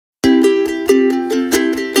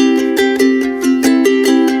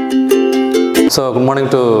So, good morning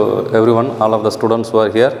to everyone, all of the students who are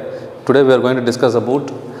here. Today we are going to discuss about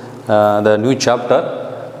the new chapter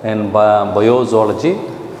in biozoology,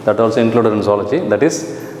 that also included in zoology, that is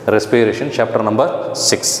respiration, chapter number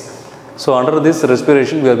 6. So, under this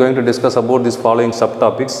respiration we are going to discuss about these following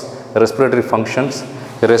subtopics: respiratory functions,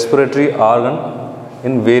 respiratory organ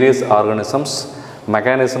in various organisms,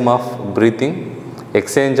 mechanism of breathing,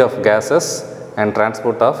 exchange of gases and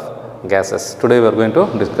transport of gases. Today we are going to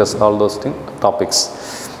discuss all those topics.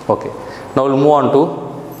 Okay. Now we'll move on to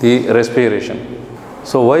the respiration.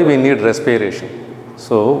 So why we need respiration?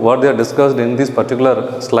 So what they are discussed in this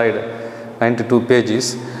particular slide, 92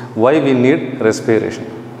 pages, why we need respiration.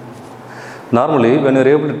 Normally when you are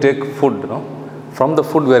able to take food, from the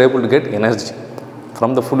food we are able to get energy.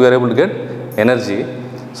 From the food we are able to get energy.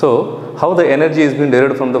 So how the energy is being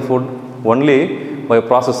derived from the food? Only by a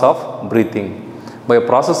process of breathing. By a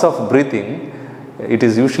process of breathing, it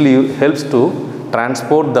is usually helps to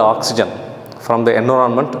transport the oxygen from the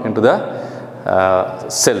environment into the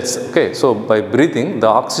cells. Okay, so by breathing, the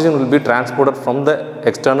oxygen will be transported from the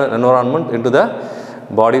external environment into the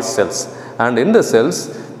body cells, and in the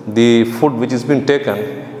cells, the food which is being taken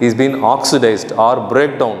is being oxidized or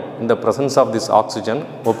break down in the presence of this oxygen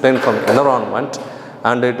obtained from environment,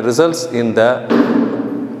 and it results in the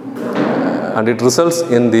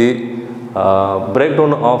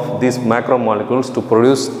breakdown of these macromolecules to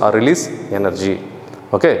produce or release energy.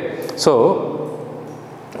 Okay, so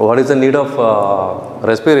what is the need of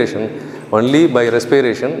respiration? Only by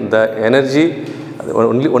respiration the energy,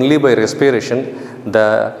 only by respiration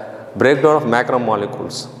the breakdown of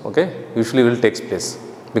macromolecules, okay, usually will take place,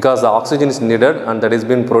 because the oxygen is needed and that is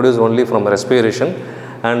being produced only from respiration,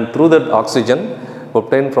 and through that oxygen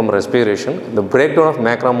obtained from respiration, the breakdown of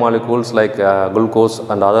macromolecules like glucose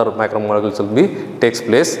and other macromolecules will be takes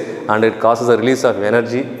place, and it causes a release of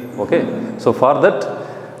energy. Okay, so for that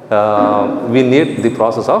we need the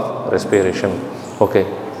process of respiration. Okay,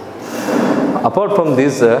 apart from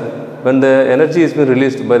this, when the energy is being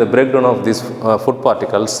released by the breakdown of these food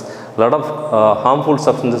particles, a lot of harmful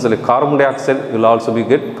substances like carbon dioxide will also be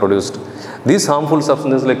get produced. These harmful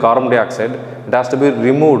substances like carbon dioxide, it has to be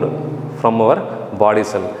removed from our body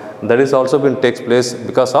cell. That is also been takes place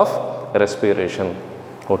because of respiration.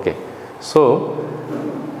 Okay, so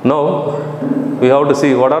now we have to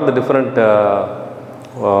see what are the different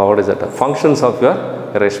functions of your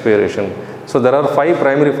respiration. So there are 5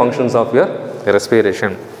 primary functions of your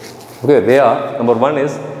respiration. Okay, they are: number 1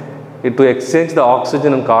 is to exchange the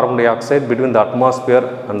oxygen and carbon dioxide between the atmosphere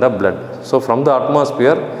and the blood. So from the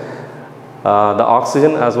atmosphere, the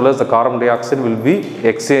oxygen as well as the carbon dioxide will be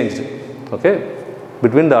exchanged, okay,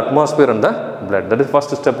 between the atmosphere and the blood. That is first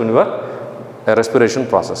step in your respiration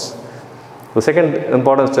process. The second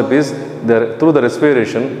important step is through the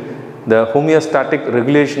respiration, the homeostatic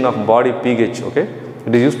regulation of body pH. Okay,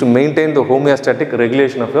 it is used to maintain the homeostatic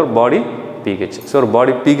regulation of your body pH. So your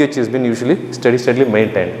body pH has been usually steadily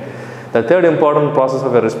maintained. The third important process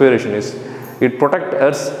of your respiration is it protects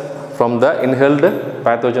us from the inhaled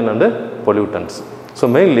pathogen and pollutants. So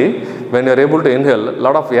mainly when you are able to inhale, a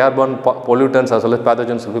lot of airborne pollutants as well as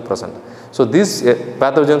pathogens will be present. So these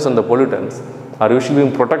pathogens and the pollutants are usually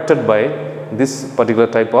being protected by this particular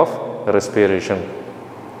type of respiration.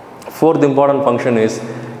 Fourth important function is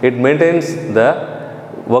it maintains the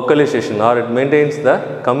vocalization, or it maintains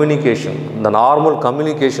the communication. The normal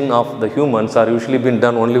communication of the humans are usually being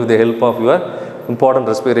done only with the help of your important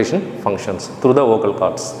respiration functions through the vocal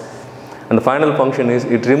cords. And the final function is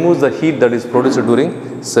it removes the heat that is produced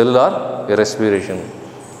during cellular respiration.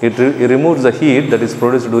 It removes the heat that is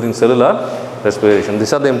produced during cellular respiration.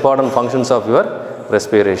 These are the important functions of your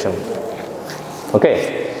respiration. Okay.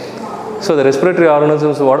 So the respiratory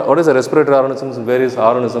organisms, what is the respiratory organisms in various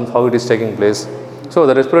organisms, how it is taking place? So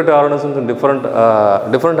the respiratory organisms in different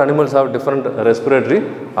animals have different respiratory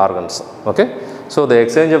organs. Okay. So the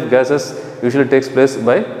exchange of gases usually takes place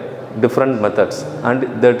by different methods,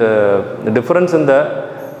 and that the difference in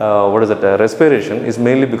the respiration is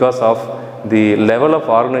mainly because of the level of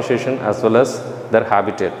organization as well as their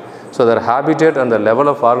habitat. So their habitat and the level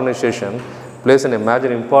of organization plays a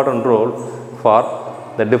major important role for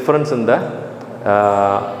the difference in the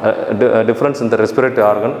respiratory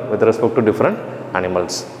organ with respect to different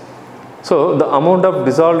animals. So the amount of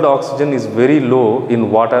dissolved oxygen is very low in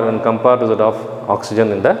water when compared to that of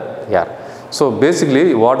oxygen in the air. So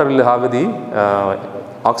basically water will have the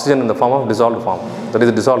oxygen in the form of dissolved form, that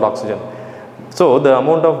is dissolved oxygen. So the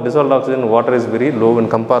amount of dissolved oxygen in water is very low when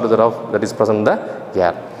compared to that is present in the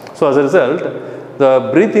air. So as a result, the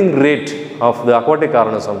breathing rate of the aquatic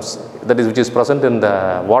organisms, that is which is present in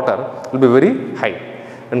the water, will be very high.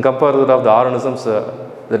 and compare that of the organisms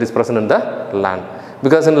that is present in the land.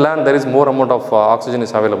 Because in land there is more amount of oxygen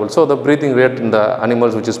is available, so the breathing rate in the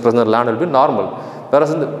animals which is present in the land will be normal.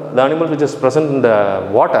 Whereas in the animals which is present in the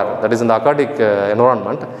water, that is in the aquatic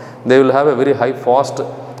environment, they will have a very high fast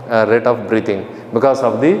rate of breathing because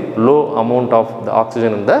of the low amount of the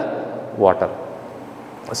oxygen in the water.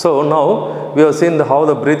 So now we have seen how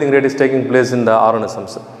the breathing rate is taking place in the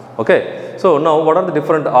organisms. Okay. So now what are the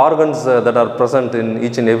different organs that are present in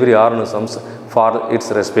each and every organisms for its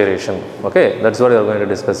respiration? Okay, that's what we are going to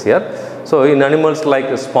discuss here. So in animals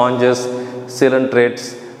like sponges,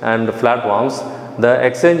 coelentrates and flatworms, the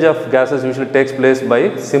exchange of gases usually takes place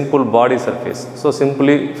by simple body surface. So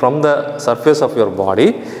simply from the surface of your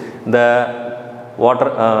body, the water,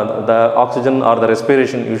 the oxygen or the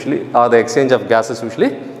respiration usually, or the exchange of gases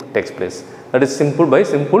usually takes place. That is simple by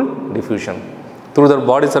simple diffusion. Through the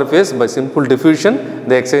body surface, by simple diffusion,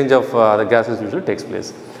 the exchange of the gases usually takes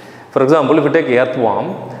place. For example, if you take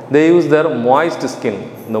earthworm, they use their moist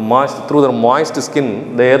skin. Through their moist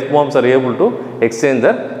skin, the earthworms are able to exchange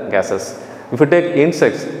their gases. If you take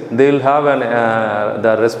insects, they will have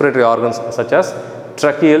the respiratory organs such as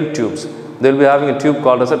tracheal tubes. They will be having a tube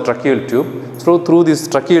called as a tracheal tube. So through these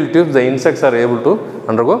tracheal tubes, the insects are able to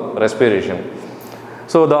undergo respiration.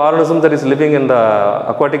 So the organism that is living in the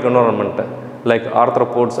aquatic environment, like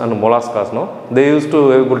arthropods and molluscs, they used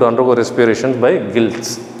to able to undergo respirations by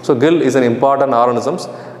gills. So gill is an important organism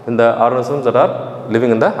in the organisms that are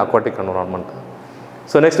living in the aquatic environment.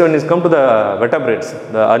 So next when it comes to the vertebrates,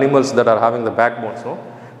 the animals that are having the backbones,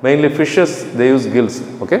 mainly fishes, they use gills.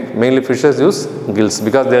 Okay, mainly fishes use gills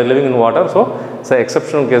because they are living in water. So it's an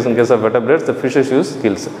exceptional case. In case of vertebrates, the fishes use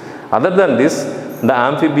gills. Other than this, the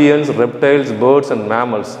amphibians, reptiles, birds and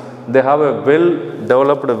mammals, they have a well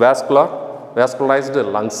developed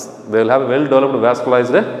vascularized lungs. They will have well developed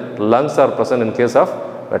vascularized lungs are present in case of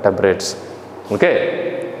vertebrates.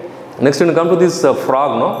 Okay. Next when you come to this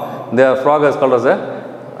frog, the frog is called as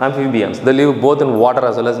amphibians. They live both in water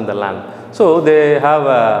as well as in the land. So they have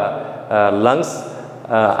lungs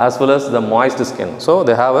as well as the moist skin. So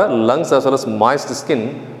they have lungs as well as moist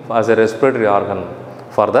skin as a respiratory organ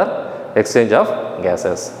for the exchange of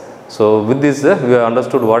gases. So with this we have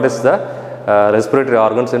understood what is the respiratory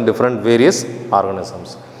organs in different various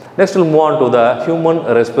organisms. Next we'll move on to the human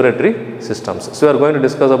respiratory systems. So we are going to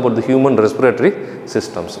discuss about the human respiratory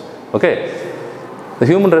systems. Okay. The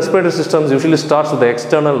human respiratory systems usually starts with the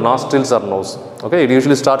external nostrils or nose. Okay, it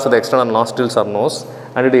usually starts with the external nostrils or nose,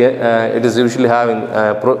 and it is usually having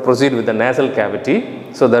proceed with the nasal cavity.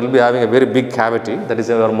 So that will be having a very big cavity, that is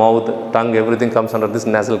our mouth, tongue, everything comes under this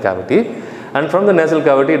nasal cavity. And from the nasal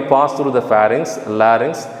cavity, it passes through the pharynx,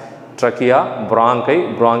 larynx, trachea,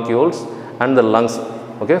 bronchi, bronchioles, and the lungs.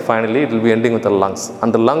 Okay, finally it will be ending with the lungs,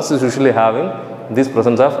 and the lungs is usually having this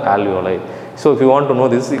presence of alveoli. So if you want to know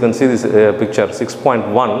this, you can see this picture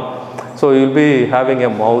 6.1. So you will be having a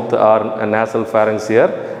mouth or a nasal pharynx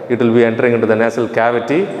here. It will be entering into the nasal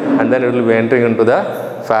cavity, and then it will be entering into the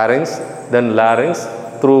pharynx, then larynx.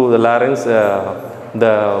 Through the larynx,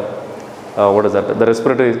 the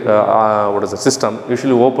respiratory system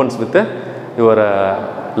usually opens with your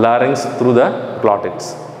larynx through the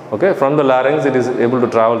glottids. Okay, from the larynx it is able to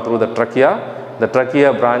travel through the trachea. The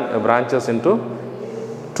trachea branches into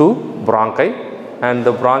two bronchi, and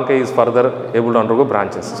the bronchi is further able to undergo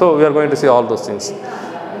branches. So we are going to see all those things.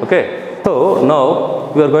 Okay, so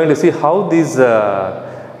now we are going to see how this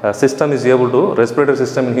system is able to, respiratory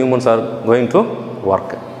system in humans are going to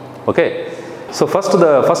work. Okay, so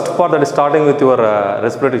the first part that is starting with your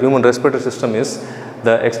human respiratory system is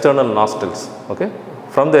the external nostrils. Okay,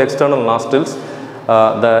 from the external nostrils,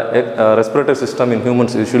 the respiratory system in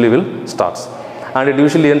humans usually will starts, and it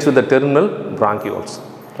usually ends with the terminal bronchioles.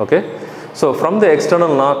 Okay, so from the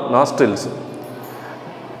external nostrils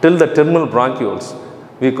till the terminal bronchioles,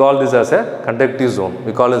 we call this as a conductive zone.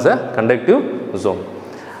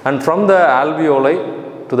 And from the alveoli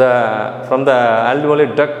to from the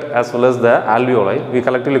alveoli duct as well as the alveoli, we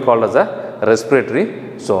collectively call as a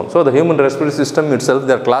respiratory zone. So the human respiratory system itself,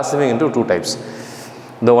 they are classifying into two types.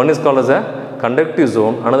 The one is called as a conductive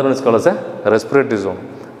zone, another one is called as a respiratory zone.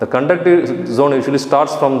 The conductive zone usually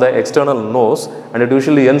starts from the external nose, and it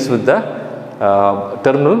usually ends with the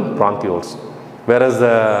terminal bronchioles. Whereas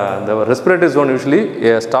the respiratory zone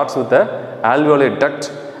usually starts with the alveoli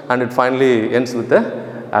duct, and it finally ends with the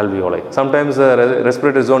alveoli. Sometimes the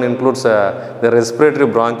respiratory zone includes the respiratory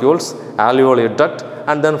bronchioles, alveoli duct,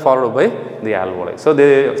 and then followed by the alveoli. So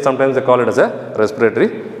sometimes they call it as a respiratory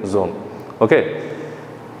zone. Okay.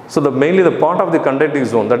 So mainly the part of the conductive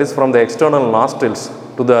zone, that is from the external nostrils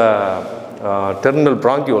to the terminal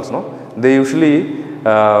bronchioles, they usually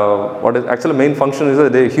what is actually main function is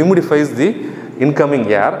that they humidifies the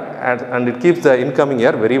incoming air and it keeps the incoming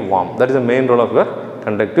air very warm. That is the main role of your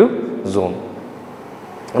conductive zone.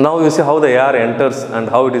 Now you see how the air enters and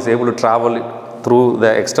how it is able to travel through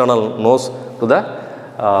the external nose to the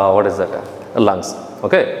lungs.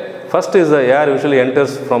 Okay. First is the air usually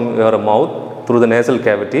enters from your mouth through the nasal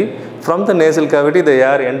cavity. From the nasal cavity, the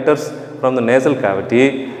air enters from the nasal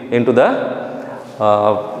cavity into the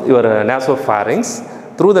your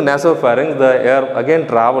nasopharynx. Through the nasopharynx, the air again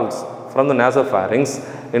travels from the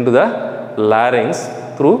nasopharynx into the larynx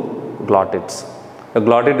through glottids. A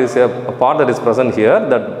glottid is a part that is present here.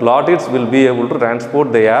 The glottids will be able to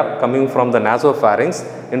transport the air coming from the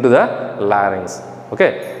nasopharynx into the larynx.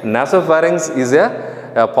 Okay, nasopharynx is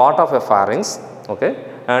a part of a pharynx. Okay,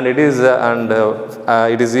 and it is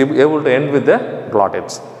able to end with the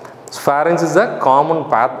glottids. Pharynx is a common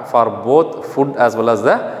path for both food as well as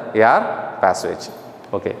the air passage.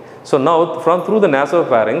 Okay, so now through the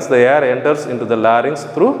nasopharynx, the air enters into the larynx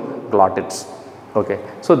through glottids. Okay,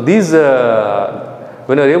 so these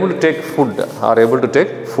when you are able to take food,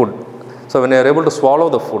 so when you are able to swallow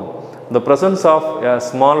the food, the presence of a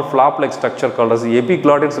small flap-like structure called as the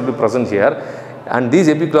epiglottids will be present here, and these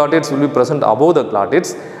epiglottids will be present above the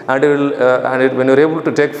glottids, and when you are able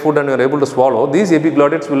to take food and you are able to swallow, these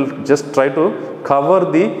epiglottids will just try to cover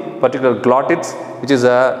the particular glottids, which is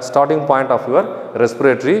a starting point of your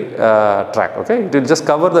respiratory tract. Okay, it will just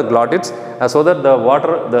cover the glottids so that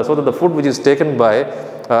the food which is taken by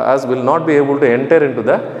us will not be able to enter into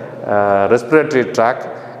the respiratory tract,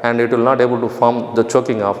 and it will not able to form the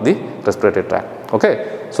choking of the respiratory tract.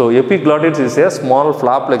 Okay, so epiglottids is a small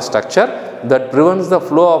flap-like structure that prevents the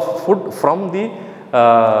flow of food from the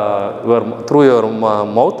through your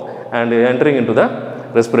mouth and entering into the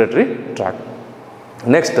respiratory tract.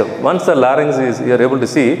 Next, once the larynx is, you are able to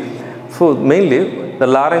see, so mainly the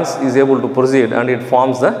larynx is able to proceed and it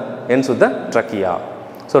forms the ends with the trachea.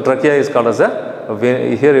 So trachea is called as a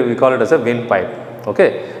vein, here we call it as a windpipe.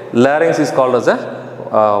 Okay, larynx is called as a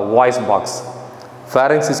voice box.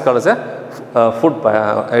 Pharynx is called as a food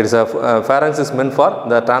pipe. It is a pharynx is meant for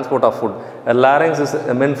the transport of food. A larynx is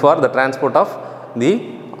meant for the transport of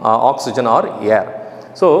the oxygen or air.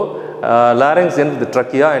 So larynx ends with the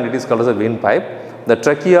trachea and it is called as a windpipe. The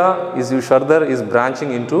trachea is further is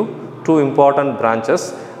branching into two important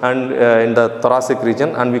branches and in the thoracic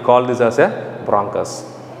region, and we call this as a bronchus.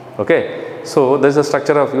 Okay, so this is the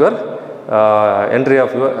structure of your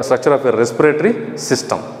structure of your respiratory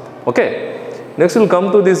system. Okay, next we will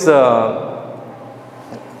come to this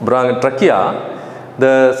trachea.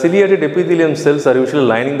 The ciliated epithelium cells are usually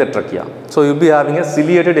lining the trachea. So you will be having a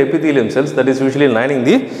ciliated epithelium cells that is usually lining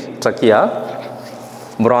the trachea,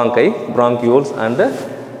 bronchi, bronchioles,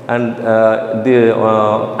 and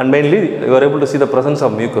mainly you are able to see the presence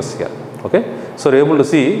of mucus here. Okay, so you are able to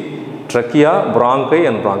see trachea, bronchi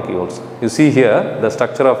and bronchioles. You see here the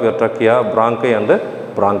structure of your trachea, bronchi and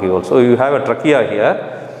bronchioles. So you have a trachea here,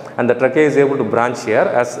 and the trachea is able to branch here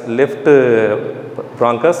as left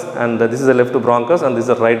bronchus, and this is the left bronchus and this is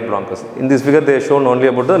the right bronchus. In this figure they are shown only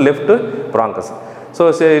about the left bronchus.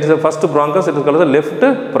 So say it is the first bronchus, it is called the left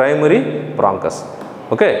primary bronchus.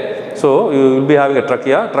 Okay, so you will be having a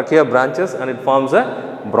trachea branches and it forms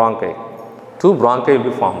a bronchi. Two bronchi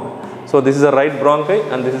will be formed. So this is the right bronchi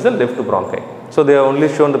and this is the left bronchi. So they have only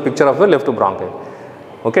shown the picture of the left bronchi.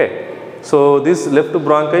 Okay, so this left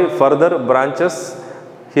bronchi further branches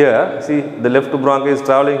here. See, the left bronchi is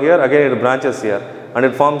traveling here, again it branches here and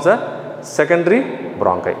it forms a secondary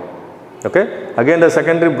bronchi. Okay, again the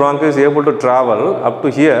secondary bronchi is able to travel up to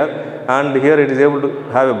here, and here it is able to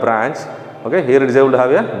have a branch. Okay, here it is able to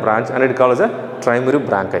have a branch and it is called as a primary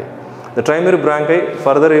bronchi. The primary bronchi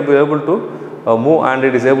further will be able to move and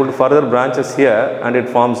it is able to further branches here and it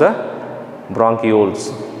forms a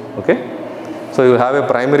bronchioles. Okay, so you have a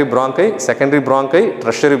primary bronchi, secondary bronchi,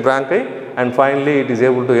 tertiary bronchi, and finally it is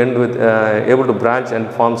able to end with able to branch and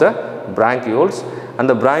forms a bronchioles, and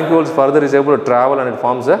the bronchioles further is able to travel and it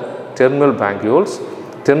forms a terminal bronchioles.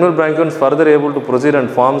 Terminal bronchioles further able to proceed and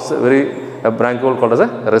forms a bronchiole called as a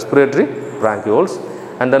respiratory bronchioles,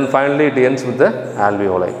 and then finally it ends with the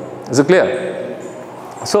alveoli. Is it clear?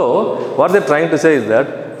 So what they are trying to say is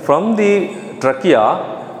that from the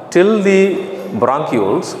trachea till the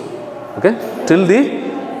bronchioles, okay, till the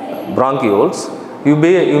bronchioles, you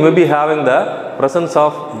may be having the presence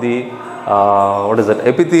of the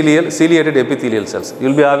ciliated epithelial cells. You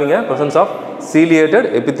will be having a presence of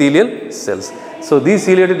ciliated epithelial cells. So these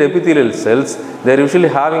ciliated epithelial cells, they are usually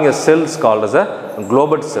having a cells called as a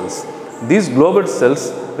globate cells. These globate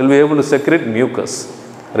cells will be able to secrete mucus.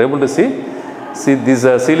 You are able to see See, these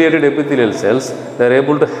ciliated epithelial cells, they are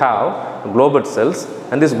able to have globate cells,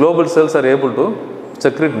 and these globate cells are able to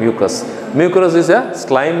secrete mucus. Mucus is a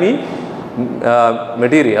slimy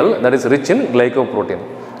material that is rich in glycoprotein.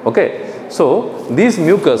 Okay, so these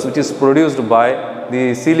mucus, which is produced by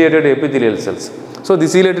the ciliated epithelial cells. So the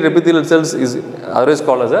ciliated epithelial cells is otherwise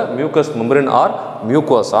called as a mucous membrane or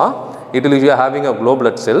mucosa. It will be having a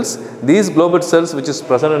globulate cells. These globulate cells, which is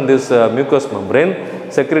present in this mucous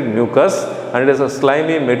membrane, secrete mucus, and it is a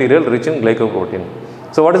slimy material rich in glycoprotein.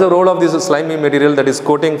 So what is the role of this slimy material that is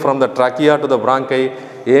coating from the trachea to the bronchi?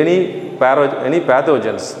 Any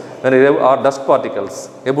pathogens or dust particles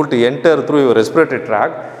able to enter through your respiratory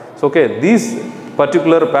tract. So okay, these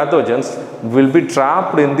particular pathogens will be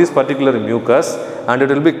trapped in this particular mucus, and it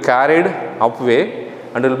will be carried upway,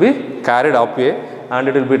 and it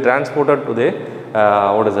will be transported to the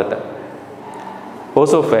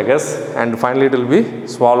esophagus, and finally it will be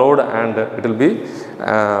swallowed, and it will be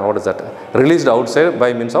released outside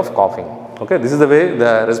by means of coughing. Okay, this is the way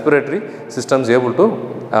the respiratory system is able to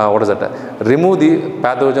remove the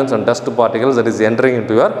pathogens and dust particles that is entering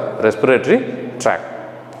into your respiratory tract.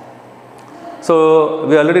 So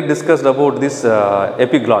we already discussed about this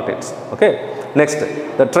epiglottids. Okay, next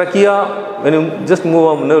the trachea. When you just move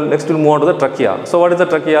on, next we'll move on to the trachea. So what is the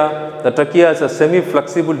trachea? The trachea is a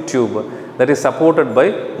semi-flexible tube that is supported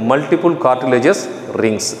by multiple cartilaginous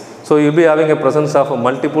rings. So you will be having a presence of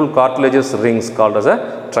multiple cartilaginous rings called as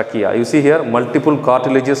a trachea. You see here multiple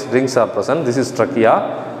cartilaginous rings are present. This is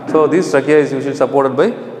trachea. So this trachea is usually supported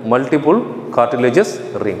by multiple cartilaginous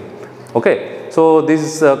ring. Okay. So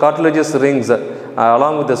these cartilaginous rings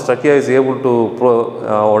along with the trachea is able to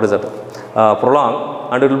prolong,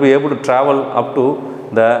 and it will be able to travel up to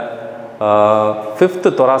the fifth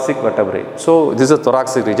thoracic vertebrae. So this is a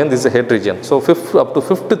thoracic region, this is a head region. So up to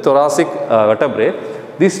fifth thoracic vertebrae,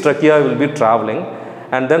 this trachea will be traveling,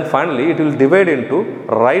 and then finally it will divide into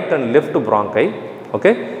right and left bronchi.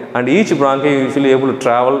 Okay, and each bronchi is usually able to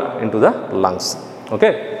travel into the lungs.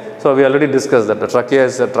 Okay. So we already discussed that the trachea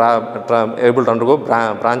is able to undergo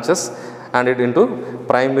branches, and it into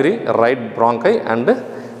primary right bronchi and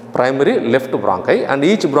primary left bronchi, and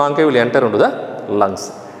each bronchi will enter into the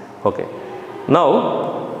lungs. Okay. Now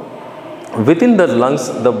within the lungs,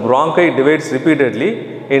 the bronchi divides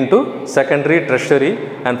repeatedly into secondary, tertiary,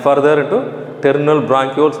 and further into terminal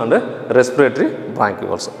bronchioles and respiratory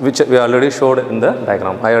bronchioles, which we already showed in the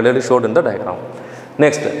diagram. I already showed in the diagram.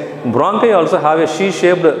 Next, bronchi also have a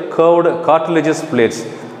C-shaped curved cartilaginous plates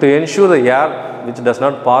to ensure the air which does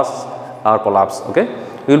not pass or collapse. Okay,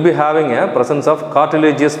 you will be having a presence of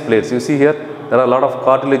cartilaginous plates. You see here, there are a lot of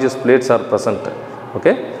cartilaginous plates are present.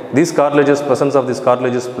 Okay, these presence of these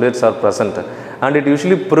cartilaginous plates are present, and it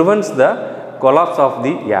usually prevents the collapse of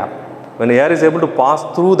the air. When the air is able to pass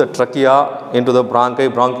through the trachea into the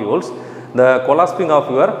bronchioles, the collapsing of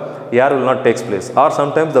your air will not take place, or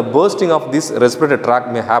sometimes the bursting of this respiratory tract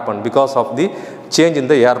may happen because of the change in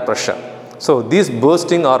the air pressure. So this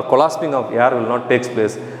bursting or collapsing of air will not take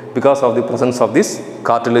place because of the presence of these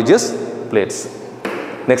cartilaginous plates.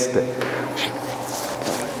 Next,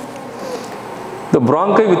 the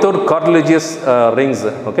bronchi without cartilaginous rings.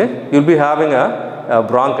 Okay, you will be having a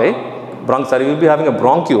you will be having a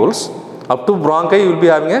bronchioles. Up to bronchi, you will be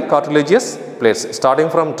having a cartilaginous plates. Starting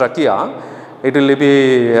from trachea, it will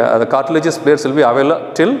be the cartilaginous plates will be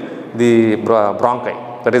available till the bronchi.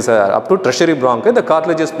 That is up to tertiary bronchi, the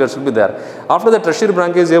cartilaginous plates will be there. After the tertiary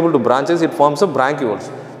bronchi is able to branches, it forms a bronchioles.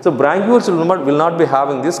 So bronchioles will not be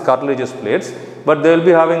having these cartilaginous plates, but they will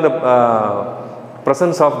be having the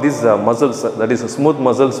presence of these muscles, that is smooth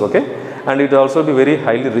muscles. Okay, and it will also be very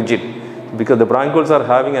highly rigid, because the bronchioles are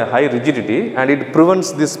having a high rigidity, and it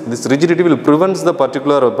prevents this rigidity will prevent the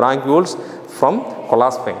particular bronchioles from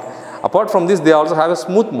collapsing. Apart from this, they also have a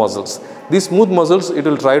smooth muscles. These smooth muscles, it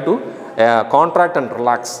will try to contract and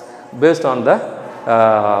relax based on the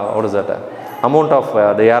amount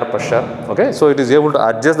of the air pressure. Okay, so it is able to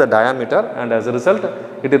adjust the diameter, and as a result,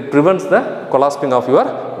 it prevents the collapsing of your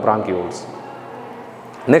bronchioles.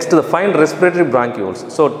 Next, the fine respiratory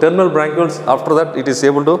bronchioles. So terminal bronchioles, after that it is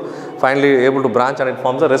finally able to branch, and it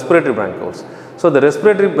forms the respiratory bronchioles. So the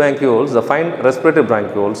respiratory bronchioles, the fine respiratory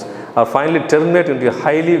bronchioles are finally terminate into a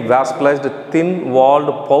highly vascularized,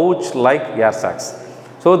 thin-walled pouch-like air sacs.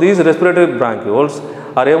 So these respiratory bronchioles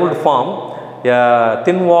are able to form a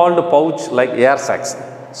thin-walled pouch-like air sacs,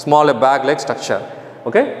 small bag-like structure.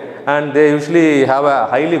 Okay, and they usually have a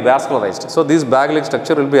highly vascularized. So this bag-like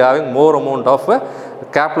structure will be having more amount of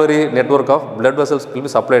capillary network of blood vessels will be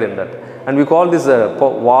supplied in that, and we call this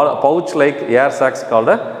pouch-like air sacs called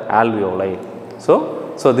alveoli.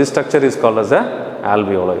 So this structure is called as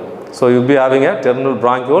alveoli. So you will be having a terminal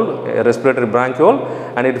bronchiole, a respiratory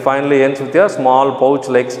bronchiole, and it finally ends with a small pouch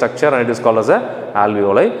like structure, and it is called as a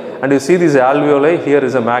alveoli. And you see this alveoli, here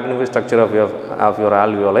is a magnified structure of your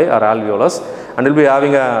alveoli or alveolus, and you will be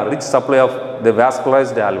having a rich supply of the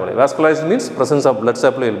vascularized alveoli. Vascularized means presence of blood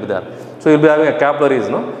supply will be there. So you will be having a capillaries,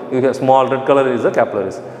 no? You have small red color is the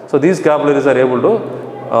capillaries. So these capillaries are able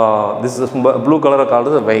to, this is blue color called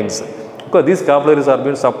as the veins. Because these capillaries are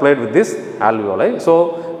being supplied with this alveoli.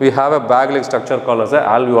 So we have a bag-like structure called as a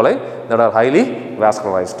alveoli that are highly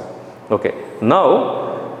vascularized. Okay. Now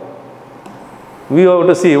we have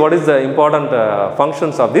to see what is the important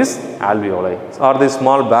functions of this alveoli or this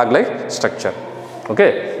small bag-like structure.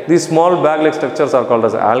 Okay. These small bag-like structures are called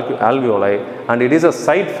as alveoli, and it is a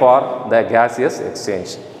site for the gaseous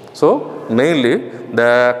exchange. So mainly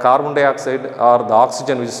the carbon dioxide or the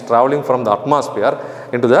oxygen which is traveling from the atmosphere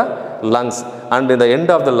into the lungs, and in the end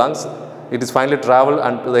of the lungs it is finally travel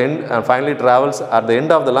and to the end, and finally travels at the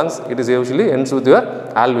end of the lungs, it is usually ends with your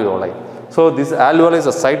alveoli. So this alveoli is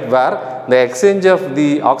a site where the exchange of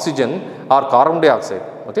the oxygen or carbon dioxide,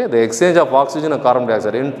 okay, the exchange of oxygen and carbon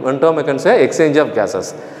dioxide, in one term I can say exchange of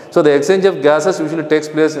gases. So the exchange of gases usually takes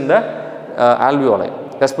place in the alveoli,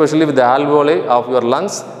 especially with the alveoli of your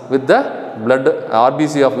lungs with the blood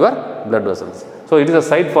RBC of your blood vessels. So it is a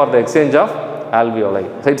site for the exchange of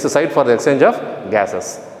alveoli. So it is a site for the exchange of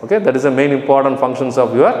gases. Okay, that is the main important functions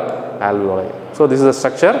of your alveoli. So this is a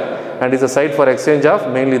structure, and it is a site for exchange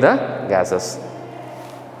of mainly the gases.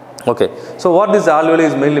 Okay, so what this alveoli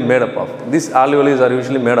is mainly made up of? These alveoli are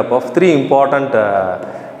usually made up of three important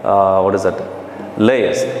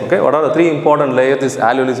layers. Okay, what are the three important layers this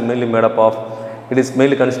alveoli is mainly made up of? It is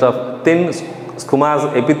mainly consists of thin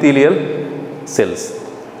squamous epithelial cells.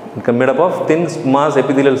 It is made up of thin squamous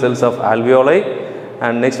epithelial cells of alveoli,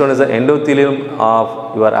 and next one is the endothelium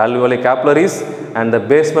of your alveoli capillaries and the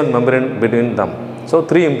basement membrane between them. So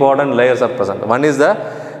three important layers are present. One is the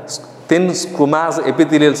thin squamous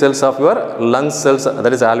epithelial cells of your lung cells,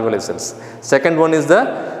 that is alveoli cells. Second one is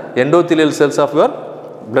the endothelial cells of your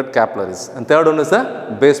blood capillaries, and third one is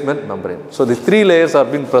the basement membrane. So the three layers are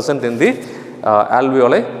being present in the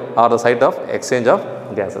alveoli or the site of exchange of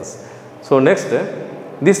gases. So next,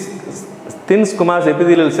 this thin squamous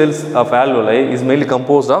epithelial cells of alveoli is mainly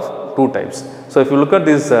composed of two types. So if you look at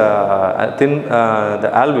this the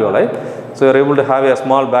alveoli, so you are able to have a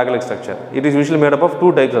small bag-like structure. It is usually made up of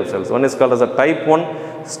two types of cells. One is called as a type 1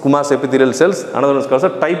 squamous epithelial cells, another one is called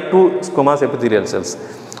as a type 2 squamous epithelial cells.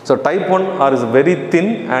 So type 1 is very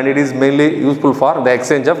thin, and it is mainly useful for the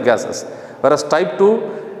exchange of gases, whereas type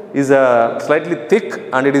 2 is slightly thick,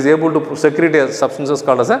 and it is able to secrete a substances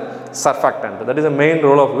called as a surfactant. That is the main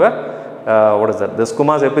role of your the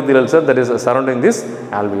squamous epithelial cell that is surrounding this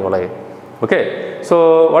alveoli. Okay,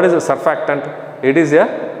 so what is a surfactant? It is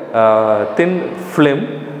a thin film,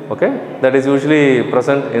 okay, that is usually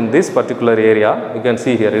present in this particular area. You can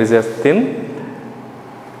see here it is a thin.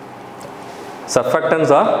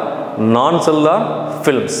 Surfactants are non-cellular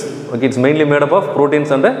films. Okay, it's mainly made up of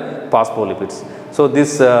proteins and phospholipids. So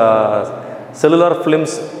this cellular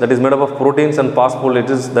films that is made up of proteins and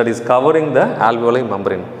phospholipids that is covering the alveoli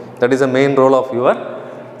membrane. That is the main role of your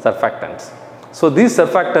surfactants. So these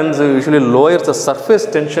surfactants usually lowers the surface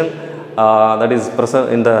tension that is present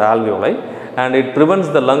in the alveoli, and it prevents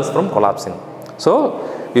the lungs from collapsing.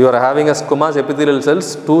 So you are having a squamous epithelial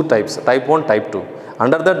cells, two types, type 1, type 2.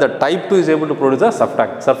 Under that, the type 2 is able to produce the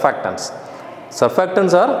surfactants.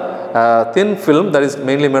 Surfactants are thin film that is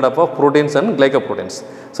mainly made up of proteins and glycoproteins.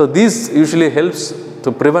 So these usually helps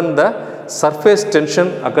to prevent the surface tension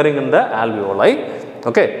occurring in the alveoli.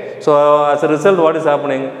 Okay, so as a result, what is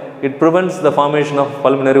happening? It prevents the formation of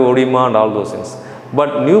pulmonary edema and all those things.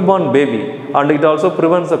 But newborn baby, and it also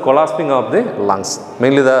prevents the collapsing of the lungs.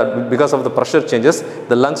 Mainly because of the pressure changes,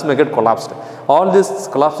 the lungs may get collapsed. All this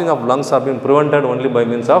collapsing of lungs are being prevented only by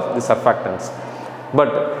means of the surfactants.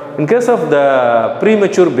 But in case of the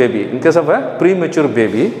premature baby,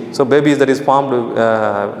 so babies that is formed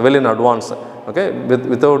well in advance, okay,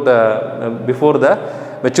 before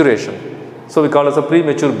the maturation. So we call as a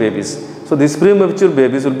premature babies. So these premature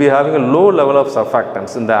babies will be having a low level of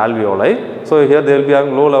surfactants in the alveoli. So here they will be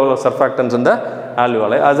having low level of surfactants in the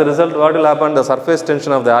alveoli. As a result, what will happen? The surface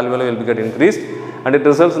tension of the alveoli will get increased, and it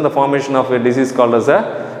results in the formation of a disease called as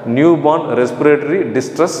a newborn respiratory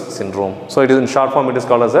distress syndrome. So it is in short form, it is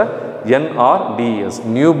called as a NRDS,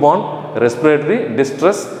 newborn respiratory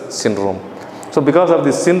distress syndrome. So because of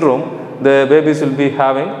this syndrome, the babies will be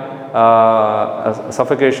having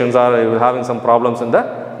suffocations or having some problems in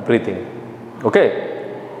the breathing. Okay,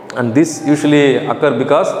 and this usually occur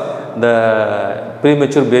because the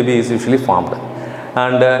premature baby is usually formed.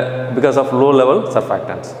 and because of low level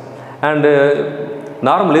surfactants. And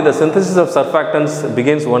normally the synthesis of surfactants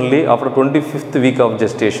begins only after 25th week of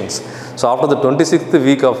gestations. So after the 26th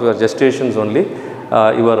week of your gestations only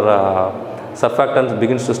your surfactants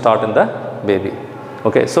begins to start in the baby.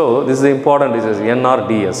 Okay, so this is important, this is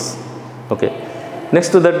NRDS. Okay. Next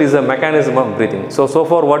to that is a mechanism of breathing. So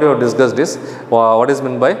far what you have discussed is what is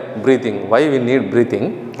meant by breathing, why we need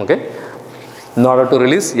breathing. Okay, in order to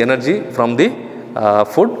release energy from the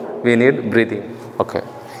food we need breathing. Okay,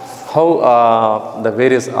 how the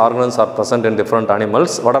various organs are present in different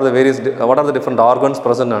animals, what are the different organs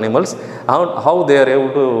present in animals, how they are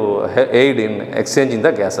able to aid in exchanging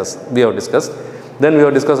the gases, we have discussed. Then we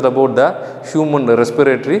have discussed about the human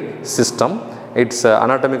respiratory system, its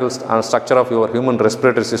anatomical structure of your human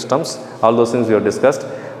respiratory systems, all those things we have discussed.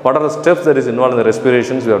 What are the steps that is involved in the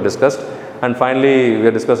respirations we have discussed. And finally we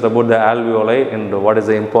have discussed about the alveoli and what is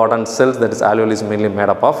the important cells that is alveoli is mainly made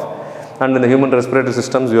up of. And in the human respiratory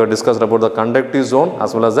systems we have discussed about the conductive zone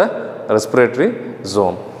as well as the respiratory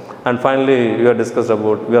zone. And finally we have discussed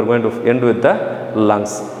about, we are going to end with the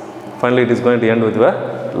lungs. Finally it is going to end with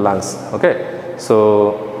the lungs. Okay.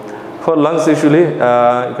 So for lungs usually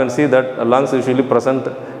you can see that lungs usually present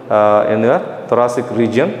in your thoracic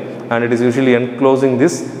region, and it is usually enclosing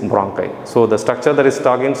this bronchi. So the structure that is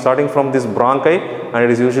starting from this bronchi and it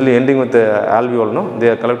is usually ending with the alveoli, no? They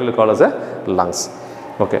are collectively called as a lungs.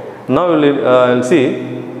 Okay. Now we will see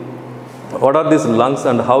what are these lungs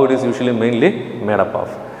and how it is usually mainly made up of.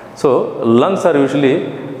 So lungs are usually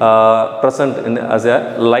present as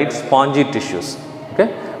a light spongy tissues.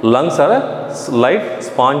 Okay. Lungs are a light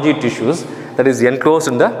spongy tissues that is enclosed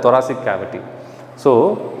in the thoracic cavity.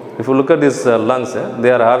 So if you look at these lungs,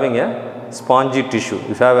 they are having a spongy tissue.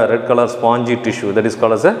 If you have a red color spongy tissue, that is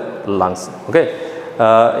called as a lungs. Okay.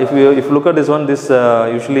 If you look at this one, this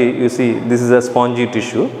usually you see this is a spongy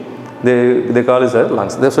tissue. They call it as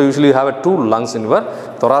lungs. So usually you have two lungs in your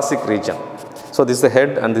thoracic region. So this is the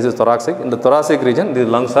head and this is thoracic. In the thoracic region, the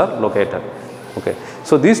lungs are located. Okay.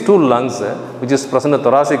 So these two lungs which is present in the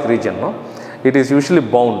thoracic region, no, it is usually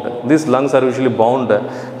bound. These lungs are usually bound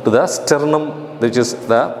to the sternum, which is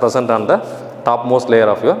the present on the topmost layer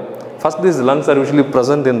of your. First, these lungs are usually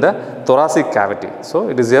present in the thoracic cavity. So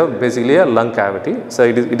it is basically a lung cavity. So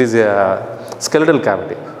it is a skeletal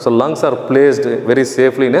cavity. So lungs are placed very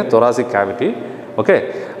safely in a thoracic cavity.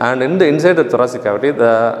 Okay, and inside the thoracic cavity,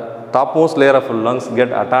 the topmost layer of lungs get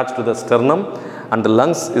attached to the sternum, and the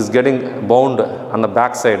lungs is getting bound on the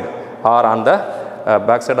back side or on the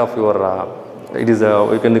back side of your it is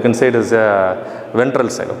you can say it is a ventral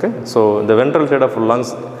side. Okay, so the ventral side of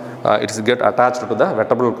lungs it is get attached to the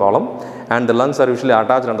vertebral column, and the lungs are usually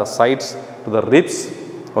attached on the sides to the ribs.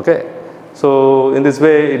 Okay, so in this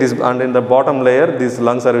way it is, and in the bottom layer these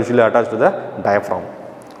lungs are usually attached to the diaphragm.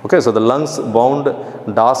 Okay, so the lungs bound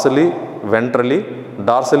dorsally, ventrally.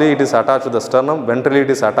 Dorsally it is attached to the sternum, ventrally it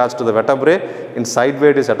is attached to the vertebrae, in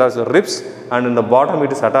sideway it is attached to the ribs, and in the bottom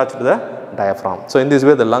it is attached to the diaphragm. So in this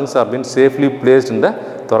way the lungs are being safely placed in the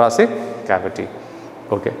thoracic cavity.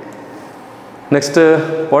 Okay. Next,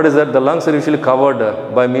 what is that? The lungs are usually covered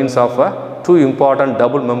by means of two important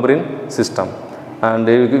double membrane system, and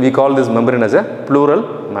we call this membrane as a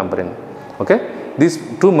pleural membrane. Okay. These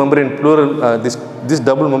two membrane pleural, this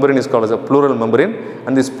double membrane is called as a pleural membrane,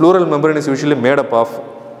 and this pleural membrane is usually made up of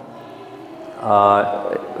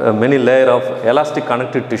many layer of elastic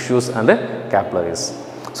connective tissues and capillaries.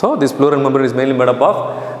 So this pleural membrane is mainly made up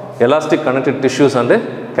of elastic connective tissues and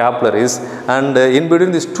capillaries, and in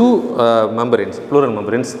between these two membranes, pleural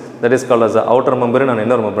membranes, that is called as the outer membrane and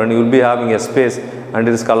inner membrane, you will be having a space, and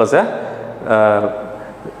it is called as a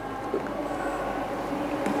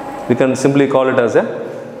we can simply call it as a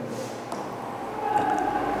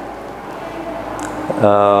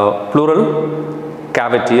pleural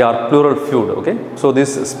cavity or pleural fluid. Okay, so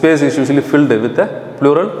this space is usually filled with a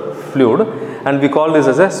pleural fluid, and we call this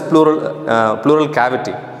as a pleural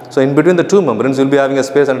cavity. So in between the two membranes you will be having a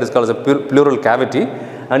space, and it is called as a pleural cavity,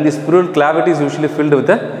 and this pleural cavity is usually filled with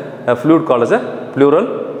a fluid called as a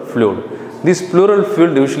pleural fluid. This pleural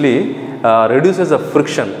fluid usually reduces the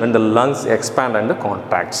friction when the lungs expand and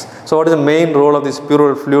contracts. So what is the main role of this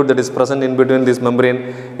pleural fluid that is present in between this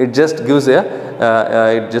membrane? It just gives a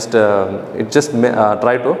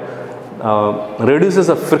try to reduces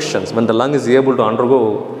the frictions when the lung is able to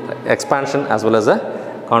undergo expansion as well as a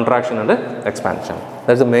contraction and expansion.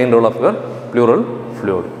 That is the main role of your pleural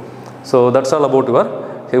fluid. So that's all about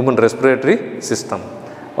your human respiratory system.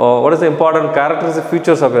 What is the important characteristic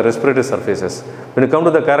features of your respiratory surfaces? When you come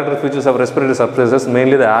to the characteristic features of respiratory surfaces,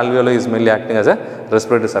 mainly the alveoli is mainly acting as a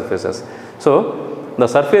respiratory surfaces. So the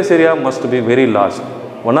surface area must be very large.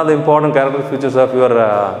 One of the important character features of your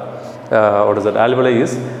alveoli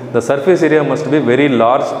is the surface area must be very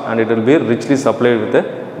large and it will be richly supplied with the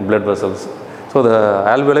blood vessels. So the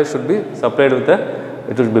alveoli should be supplied with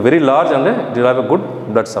it will be very large and it will have a good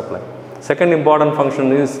blood supply. Second important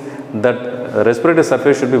function is that respiratory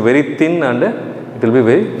surface should be very thin and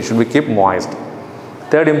it should be kept moist.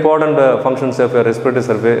 Third important functions of your respiratory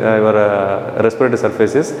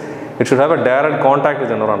surface is it should have a direct contact with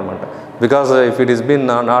the environment, because if it is been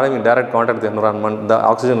not having direct contact with the environment, the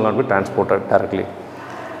oxygen will not be transported directly.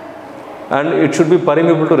 And it should be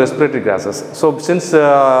permeable to respiratory gases. So since they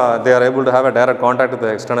are able to have a direct contact with the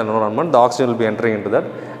external environment, the oxygen will be entering into that,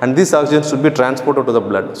 and this oxygen should be transported to the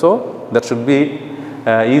blood. So that should be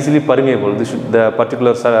easily permeable. The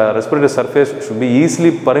particular respiratory surface should be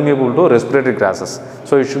easily permeable to respiratory gases.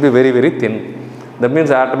 So it should be very, very thin. That means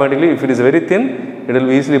automatically if it is very thin, it will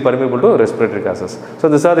be easily permeable to respiratory gases. So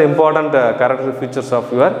these are the important characteristic features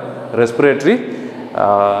of your respiratory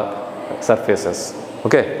surfaces.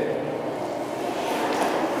 Okay.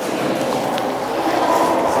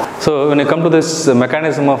 So when you come to this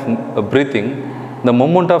mechanism of breathing, the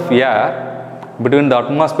movement of air between the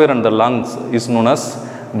atmosphere and the lungs is known as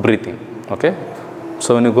breathing. Okay.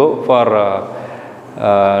 So when you go for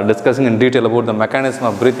discussing in detail about the mechanism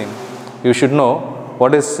of breathing, you should know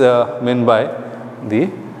what is meant by the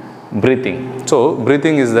breathing. So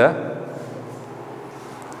breathing is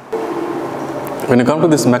when you come to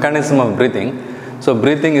this mechanism of breathing, so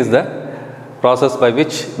breathing is the process by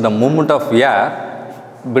which the movement of air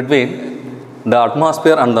between the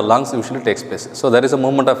atmosphere and the lungs usually takes place. So there is a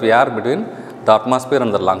movement of air between the atmosphere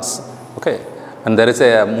and the lungs. Okay. And there is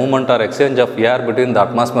a movement or exchange of air between the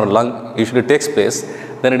atmosphere and lung usually takes place,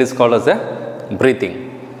 then it is called as a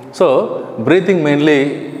breathing. So breathing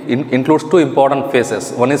mainly includes two important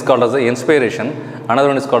phases. One is called as the inspiration, another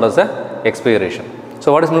one is called as the expiration.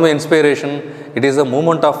 So what is meant by inspiration? It is a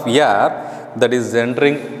movement of air that is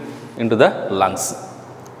entering into the lungs.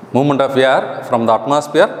 Movement of air from the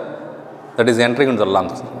atmosphere that is entering into the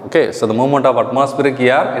lungs. Okay, so the movement of atmospheric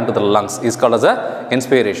air into the lungs is called as a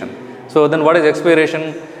inspiration. So then what is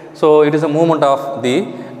expiration? So it is a movement of the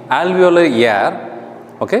alveolar air.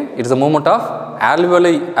 Okay, it is a movement of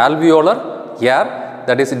alveolar air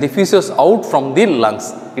that is diffuses out from the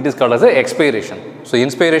lungs. It is called as a expiration. So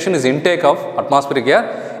inspiration is intake of atmospheric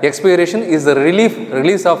air. Expiration is the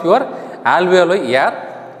release of your alveolar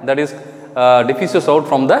air that is diffuses out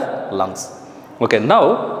from the lungs. Okay,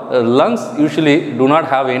 now lungs usually do not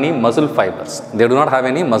have any muscle fibers. They do not have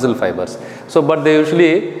any muscle fibers. So, but they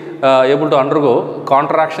usually able to undergo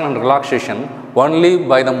contraction and relaxation only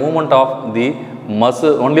by the movement of the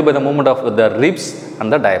muscle, only by the movement of the ribs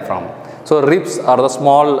and the diaphragm. So, ribs are the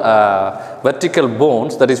small vertical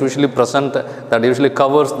bones that is usually present, that usually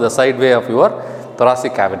covers the sideway of your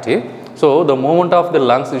thoracic cavity. So, the movement of the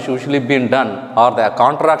lungs is usually being done, or the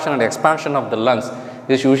contraction and expansion of the lungs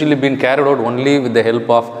is usually being carried out only with the help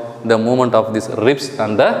of the movement of these ribs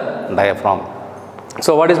and the diaphragm.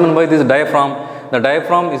 So, what is meant by this diaphragm? The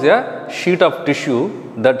diaphragm is a sheet of tissue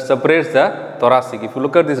that separates the thoracic. If you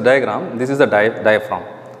look at this diagram, this is the diaphragm.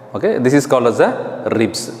 Okay, this is called as the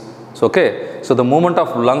ribs. So, okay, so the movement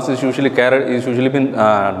of lungs is usually been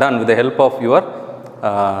done with the help of your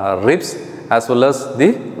ribs as well as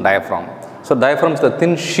the diaphragm. So, diaphragm is the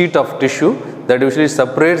thin sheet of tissue that usually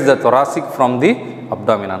separates the thoracic from the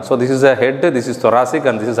abdomen. So, this is the head, this is thoracic,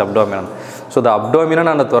 and this is abdomen. So, the abdomen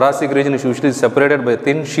and the thoracic region is usually separated by a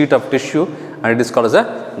thin sheet of tissue, and it is called as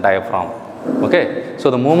a diaphragm. Okay. So,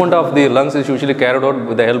 the movement of the lungs is usually carried out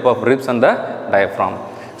with the help of ribs and the diaphragm.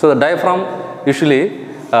 So, the diaphragm usually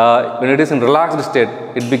when it is in relaxed state,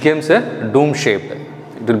 it becomes a dome shaped.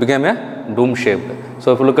 It will become a dome shaped.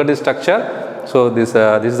 So, if you look at this structure, so this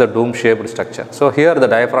is a dome shaped structure. So, here the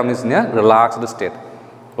diaphragm is in a relaxed state.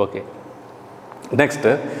 Okay. Next,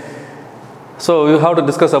 so you have to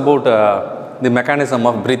discuss about the mechanism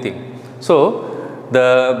of breathing. So,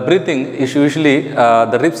 the breathing is usually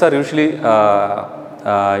the ribs are usually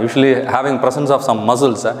having presence of some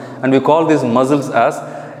muscles, and we call these muscles as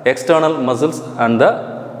external muscles and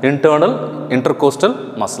the internal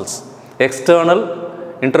intercostal muscles. External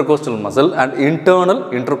intercostal muscle and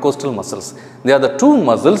internal intercostal muscles. They are the two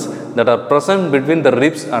muscles that are present between the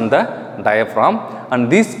ribs and the diaphragm,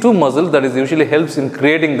 and these two muscles that is usually helps in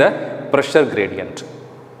creating the pressure gradient.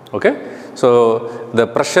 Okay. So, the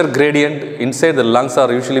pressure gradient inside the lungs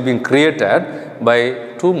are usually being created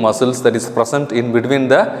by two muscles that is present in between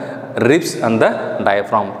the ribs and the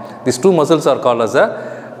diaphragm. These two muscles are called as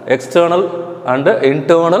the external and the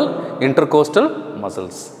internal intercostal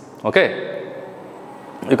muscles. Okay.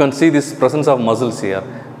 you can see this presence of muscles here.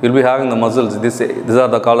 You will be having the muscles, these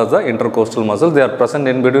are called as the intercostal muscles. They are present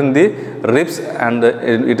in between the ribs, and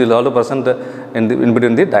it is also present in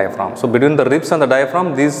between the diaphragm. So, between the ribs and the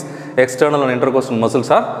diaphragm, these external and intercostal muscles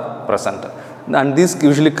are present, and this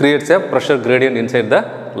usually creates a pressure gradient inside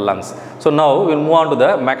the lungs. So, now we will move on to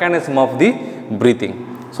the mechanism of the breathing.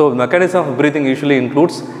 So, the mechanism of breathing usually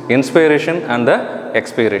includes inspiration and the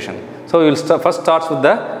expiration. So, we will first start with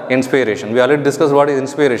the inspiration. We already discussed what is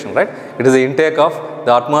inspiration, right? It is the intake of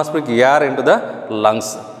the atmospheric air into the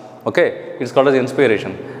lungs. Okay, it is called as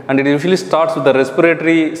inspiration, and it usually starts with the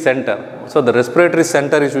respiratory center. So, the respiratory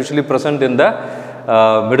center is usually present in the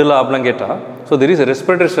medulla oblongata. So, there is a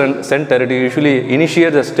respiratory center. It usually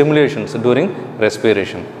initiates the stimulations during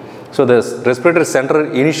respiration. So, the respiratory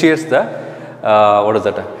center initiates the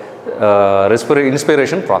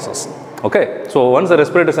inspiration process. Okay. So, once the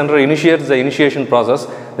respiratory center initiates the initiation process,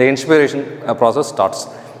 the inspiration process starts.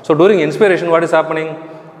 So, during inspiration, what is happening?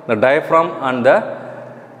 The diaphragm and the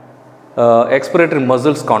expiratory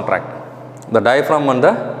muscles contract. The diaphragm and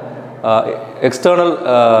the external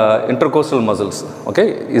intercostal muscles. Okay,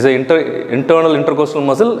 is a internal intercostal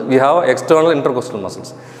muscle. We have external intercostal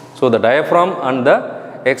muscles. So, the diaphragm and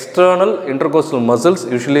the external intercostal muscles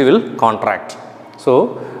usually will contract.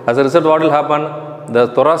 So, as a result, what will happen? The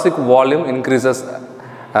thoracic volume increases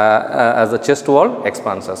as the chest wall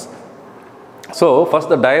expands. So, first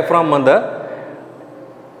the diaphragm and the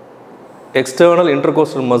external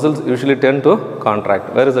intercostal muscles usually tend to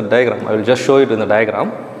contract. Where is the diagram? I will just show it in the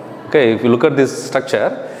diagram. Okay, if you look at this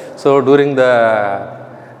structure, so during the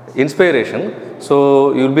inspiration,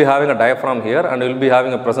 so you will be having a diaphragm here, and you will be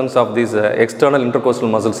having a presence of these external intercostal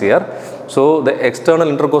muscles here. So, the external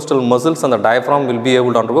intercostal muscles and the diaphragm will be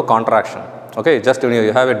able to undergo contraction. Okay, just when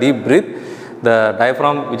you have a deep breath, the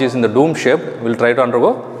diaphragm, which is in the dome shape, will try to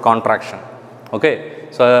undergo contraction. Okay,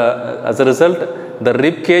 so as a result, the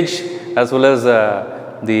rib cage as well as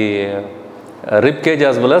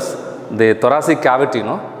the thoracic cavity,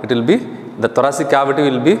 it will be, the thoracic cavity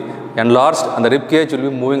will be enlarged, and the rib cage will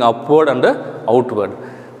be moving upward and outward.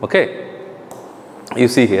 Okay, you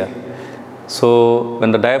see here. So,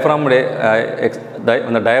 when the diaphragm and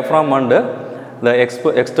the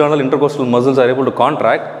external intercostal muscles are able to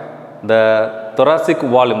contract, the thoracic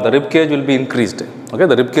volume, the rib cage will be increased. Okay,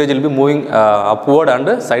 the rib cage will be moving upward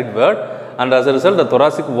and sideward, and as a result, the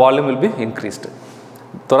thoracic volume will be increased.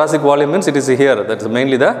 Thoracic volume means it is here, that is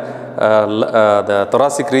mainly the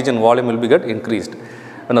thoracic region volume will be get increased.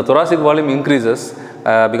 When the thoracic volume increases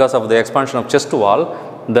because of the expansion of chest wall,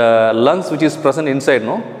 the lungs which is present inside,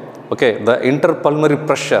 okay, the interpulmonary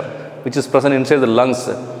pressure which is present inside the lungs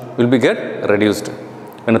will be get reduced.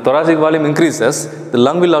 When the thoracic volume increases, the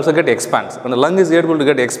lung will also get expands. When the lung is able to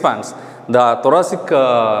get expands, the thoracic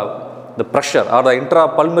the pressure or the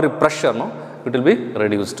intrapulmonary pressure, it will be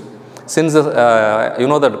reduced. Since you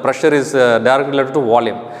know that pressure is directly related to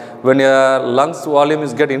volume. When your lungs volume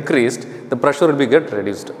is get increased, the pressure will be get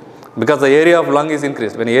reduced, because the area of lung is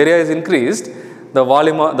increased. When the area is increased, the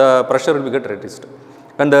volume, the pressure will be get reduced.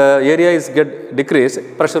 When the area is get decreased,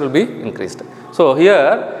 pressure will be increased. So,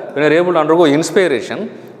 here when you are able to undergo inspiration,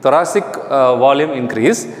 thoracic volume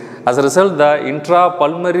increase. As a result, the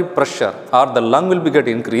intrapulmonary pressure or the lung will be get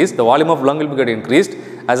increased, the volume of lung will be get increased.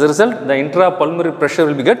 As a result, the intrapulmonary pressure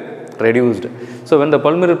will be get reduced. So, when the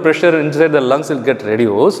pulmonary pressure inside the lungs will get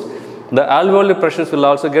reduced, the alveolar pressures will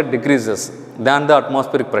also get decreases than the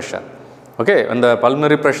atmospheric pressure. Okay, when the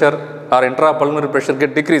pulmonary pressure or intrapulmonary pressure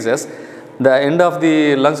get decreases, the end of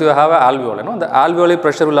the lungs you have a alveoli, the alveolar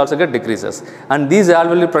pressure will also get decreases, and this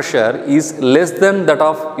alveolar pressure is less than that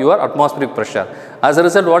of your atmospheric pressure. As a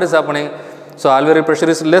result, what is happening? So, alveolar pressure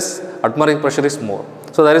is less, atmospheric pressure is more.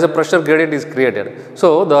 So, there is a pressure gradient is created.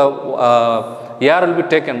 So, the air will be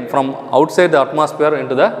taken from outside the atmosphere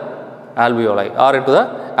into the alveoli or into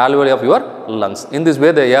the alveoli of your lungs. In this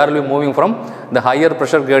way, the air will be moving from the higher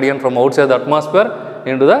pressure gradient from outside the atmosphere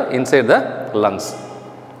into the inside the lungs.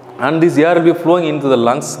 And this air will be flowing into the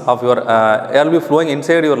lungs of your air will be flowing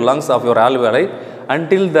inside your lungs of your alveoli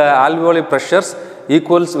until the alveoli pressures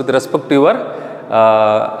equals with respect to your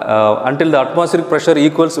until the atmospheric pressure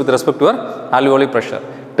equals with respect to your alveoli pressure.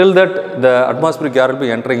 Till that, the atmospheric air will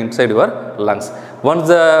be entering inside your lungs. Once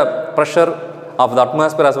the pressure of the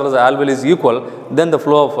atmosphere as well as the alveoli is equal, then the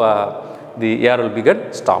flow of the air will be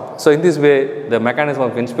get stopped. So, in this way, the mechanism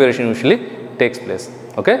of inspiration usually takes place.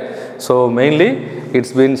 Okay. So, mainly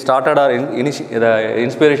it's been started or the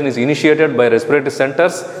inspiration is initiated by respiratory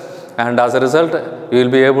centers, and as a result you will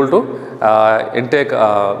be able to intake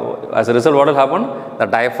as a result what will happen, the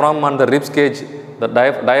diaphragm and the ribs cage, the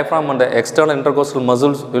diaphragm and the external intercostal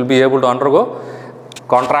muscles will be able to undergo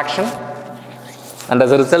contraction, and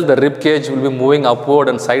as a result the rib cage will be moving upward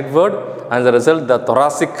and sideward, and as a result the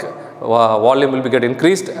thoracic volume will be get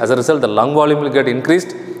increased, as a result the lung volume will get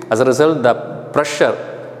increased, as a result the pressure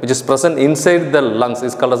which is present inside the lungs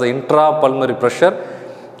is called as the intrapulmonary pressure.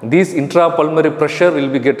 This intrapulmonary pressure will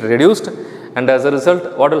be get reduced, and as a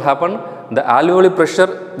result what will happen, the alveolar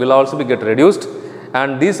pressure will also be get reduced,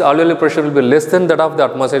 and this alveolar pressure will be less than that of the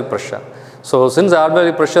atmospheric pressure. So since the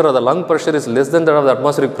alveolar pressure or the lung pressure is less than that of the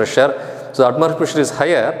atmospheric pressure, so the atmospheric pressure is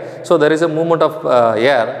higher, so there is a movement of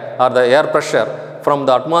air or the air pressure from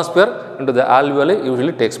the atmosphere into the alveoli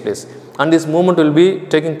usually takes place, and this movement will be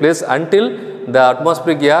taking place until the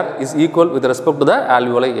atmospheric air is equal with respect to the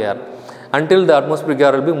alveoli air, until the atmospheric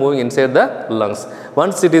air will be moving inside the lungs.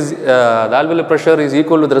 Once it is the alveolar pressure is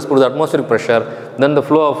equal with respect to the atmospheric pressure, then the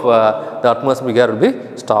flow of the atmospheric air will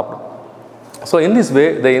be stopped. So in this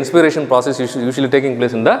way the inspiration process is usually taking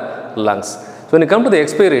place in the lungs. So when you come to the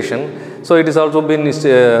expiration, so it is also been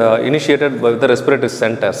initiated by the respiratory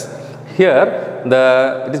centers. Here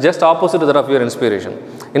it is just opposite to that of your inspiration.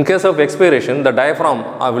 In case of expiration, the diaphragm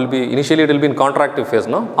will be initially it will be in contractive phase.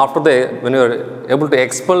 No, after when you are able to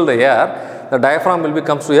expel the air, the diaphragm will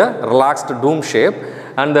comes to a relaxed dome shape,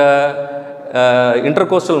 and the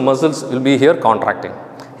intercostal muscles will be here contracting.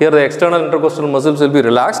 Here the external intercostal muscles will be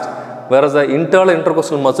relaxed, whereas the internal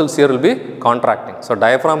intercostal muscles here will be contracting. So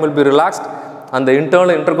diaphragm will be relaxed, and the internal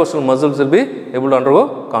intercostal muscles will be able to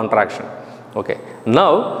undergo contraction. Okay.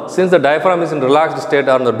 Now, since the diaphragm is in relaxed state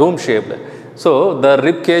or in the dome shaped, so the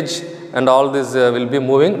rib cage and all this will be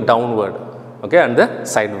moving downward, okay, and the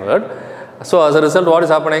sideward. So as a result, what is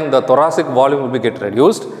happening? The thoracic volume will be get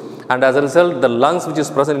reduced, and as a result, the lungs which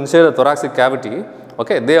is present inside the thoracic cavity,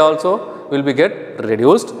 okay, they also will be get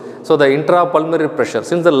reduced. So the intrapulmonary pressure,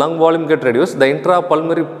 since the lung volume get reduced, the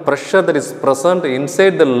intrapulmonary pressure that is present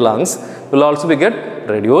inside the lungs will also be get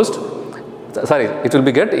reduced. Sorry, it will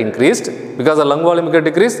be get increased, because the lung volume get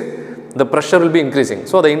decreased, the pressure will be increasing.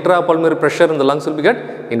 So the intrapulmonary pressure in the lungs will be get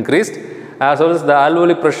increased, as well as the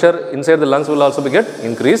alveolar pressure inside the lungs will also be get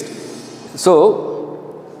increased. So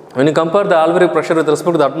when you compare the alveolar pressure with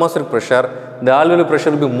respect to the atmospheric pressure, the alveolar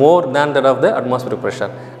pressure will be more than that of the atmospheric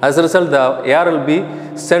pressure. As a result, the air will be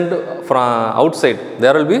sent from outside. The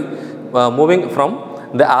air will be moving from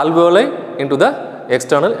the alveoli into the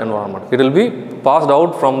external environment. It will be passed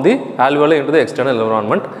out from the alveoli into the external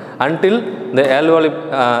environment until the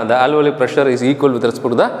alveoli pressure is equal with respect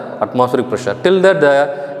to the atmospheric pressure. Till that,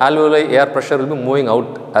 the alveoli air pressure will be moving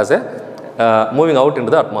out as moving out into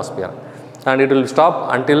the atmosphere, and it will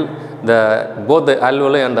stop until both the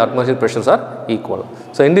alveoli and the atmospheric pressures are equal.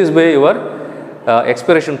 So in this way, your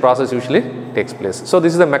expiration process usually takes place. So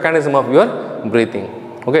this is the mechanism of your breathing.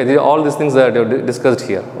 Okay, all these things that are discussed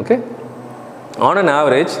here. Okay. On an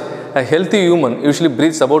average, a healthy human usually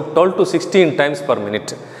breathes about 12 to 16 times per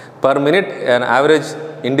minute. Per minute, an average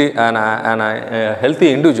a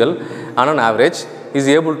healthy individual on an average is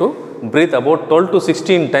able to breathe about 12 to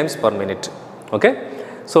 16 times per minute. Okay.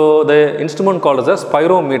 So the instrument called as a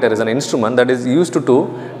spirometer is an instrument that is used to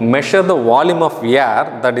measure the volume of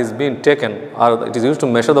air that is being taken, or it is used to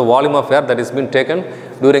measure the volume of air that is being taken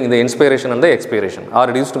during the inspiration and the expiration, or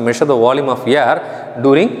it is used to measure the volume of air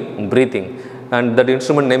during breathing. And that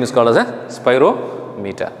instrument name is called as a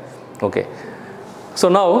spirometer. Okay. So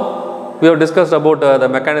now we have discussed about the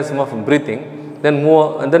mechanism of breathing. Then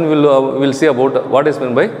we'll see about what is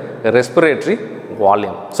meant by respiratory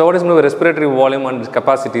volume. So what is meant by respiratory volume and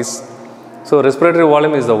capacities? So respiratory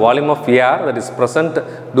volume is the volume of air that is present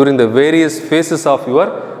during the various phases of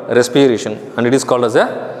your respiration, and it is called as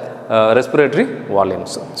a respiratory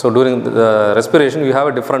volumes. So during the respiration, you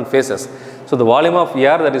have different phases. So the volume of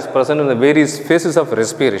air that is present in the various phases of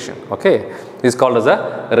respiration, okay, is called as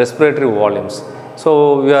a respiratory volumes.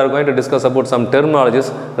 So we are going to discuss about some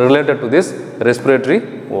terminologies related to this respiratory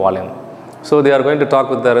volume. So they are going to talk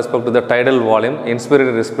with respect to the tidal volume,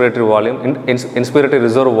 inspiratory respiratory volume, inspiratory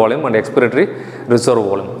reserve volume, and expiratory reserve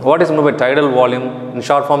volume. What is meant by tidal volume? In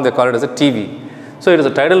short form, they call it as a TV. So it is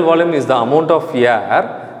a tidal volume is the amount of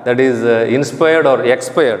air that is inspired or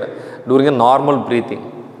expired during a normal breathing.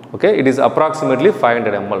 Okay, it is approximately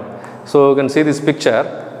 500 ml. So you can see this picture.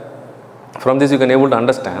 From this you can able to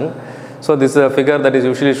understand. So this is a figure that is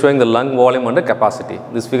usually showing the lung volume and the capacity.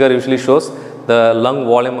 This figure usually shows the lung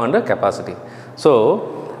volume and the capacity.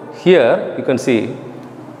 So here you can see.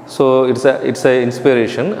 So it's a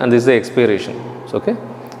inspiration and this is the expiration. So, okay.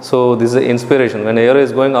 So this is the inspiration. When air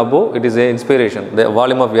is going above, it is a inspiration. The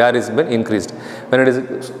volume of air is been increased. When it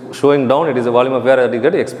is showing down, it is the volume of air that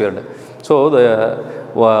get expired. So the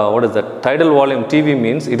what is that? Tidal volume TV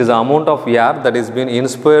means it is the amount of air that is being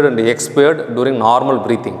inspired and expired during normal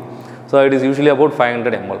breathing. So it is usually about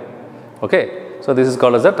 500 ml. Okay. So this is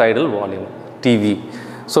called as the tidal volume TV.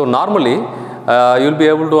 So normally you will be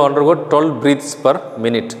able to undergo 12 breaths per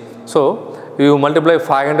minute. So you multiply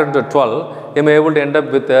 500 to 12, you may able to end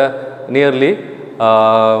up with nearly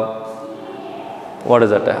what is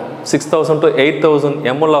that? 6,000 to 8,000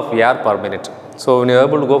 ml of air per minute. So when you are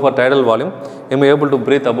able to go for tidal volume, you may able to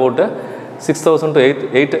breathe about 6,000 to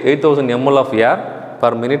 8,000 ml of air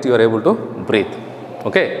per minute. You are able to breathe.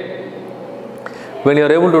 Okay. When you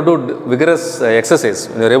are able to do vigorous exercise,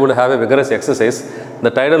 when you are able to have a vigorous exercise,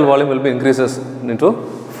 the tidal volume will be increases into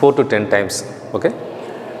 4 to 10 times. Okay.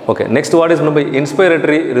 Okay. Next, what is known by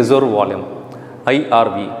inspiratory reserve volume,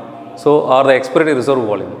 IRV. So, or the expiratory reserve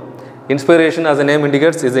volume. Inspiration, as the name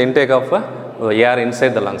indicates, is the intake of air inside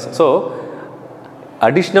the lungs. So,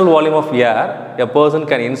 additional volume of air a person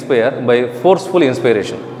can inspire by forceful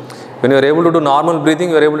inspiration. When you are able to do normal breathing,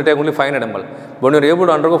 you are able to take only 500 ml. When you are able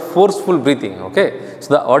to undergo forceful breathing, okay.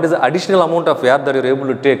 So, what is the additional amount of air that you are able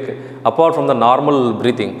to take apart from the normal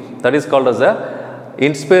breathing? That is called as the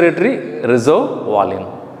inspiratory reserve volume.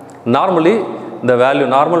 Normally, the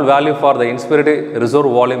normal value for the inspiratory reserve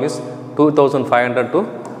volume is 2,500 to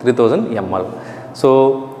 3,000 ml.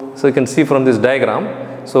 So you can see from this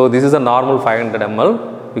diagram. So this is a normal 500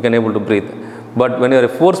 ml you can able to breathe. But when you are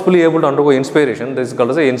forcefully able to undergo inspiration, this is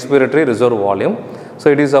called as a inspiratory reserve volume. So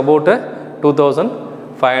it is about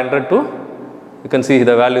 2,500 to, you can see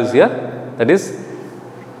the values here, that is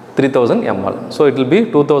 3,000 ml. So it will be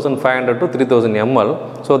 2,500 to 3,000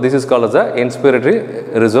 ml. So this is called as the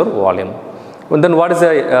inspiratory reserve volume. And then what is the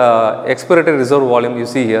expiratory reserve volume? You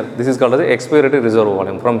see here, this is called as the expiratory reserve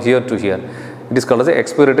volume from here to here. It is called as the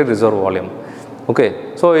expiratory reserve volume.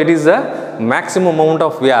 Okay. So it is the maximum amount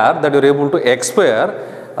of air that you are able to expire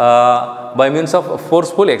by means of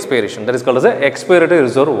forceful expiration. That is called as the expiratory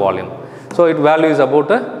reserve volume. So its value is about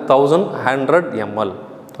 1,100 ml.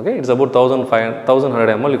 Okay, it's about 1,100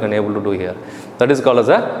 ml you can able to do here. That is called as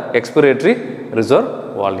a expiratory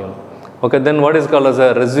reserve volume. Okay, then what is called as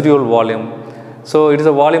a residual volume? So it is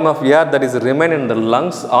a volume of air that is remain in the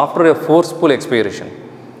lungs after a forceful expiration.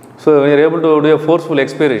 So when you are able to do a forceful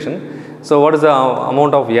expiration, so what is the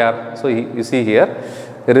amount of air? So you see here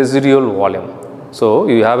residual volume. So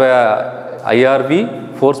you have a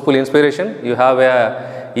IRV forceful inspiration, you have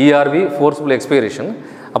a ERV forceful expiration.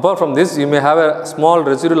 Apart from this, you may have a small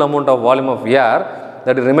residual amount of volume of air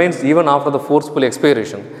that remains even after the forceful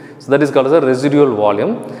expiration. So that is called as a residual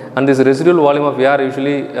volume. And this residual volume of air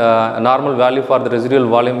usually normal value for the residual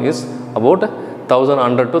volume is about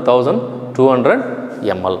 1,100 to 1,200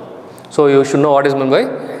 ml. So you should know what is meant by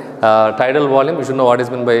tidal volume. You should know what is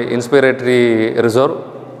meant by inspiratory reserve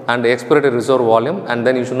and expiratory reserve volume, and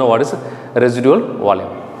then you should know what is residual volume.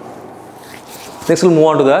 Next, we'll move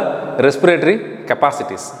on to the respiratory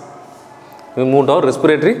capacities. We move to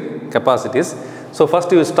respiratory capacities. So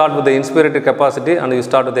first you start with the inspiratory capacity and you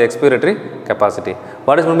start with the expiratory capacity.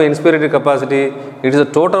 What is meant by inspiratory capacity? It is the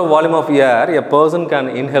total volume of air a person can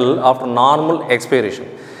inhale after normal expiration.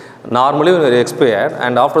 Normally when you expire,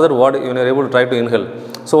 and after that what you are able to try to inhale.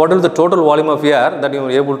 So what is the total volume of air that you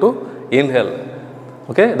are able to inhale?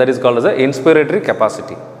 Okay, that is called as the inspiratory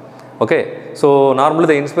capacity. Okay, so normally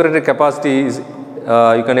the inspiratory capacity is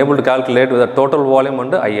you can able to calculate with the total volume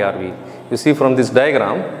and the IRV. You see from this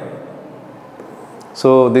diagram.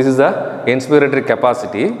 So this is the inspiratory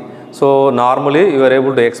capacity. So normally you are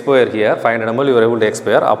able to expire here 500 ml you are able to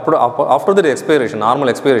expire. After the expiration, normal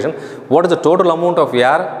expiration, what is the total amount of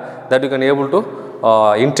air that you can able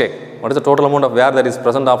to intake? What is the total amount of air that is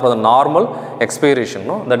present after the normal expiration?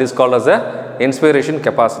 No? That is called as the inspiration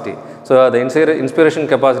capacity. So the inspiration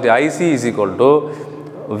capacity IC is equal to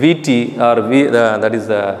VT or that is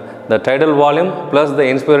the tidal volume plus the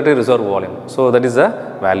inspiratory reserve volume. So that is the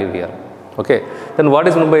value here. Okay. Then what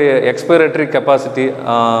is meant by expiratory capacity?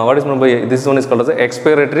 What is meant by this one is called as the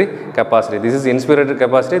expiratory capacity. This is inspiratory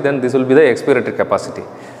capacity, then this will be the expiratory capacity.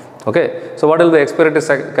 Okay. So what will be the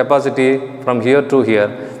expiratory capacity from here to here?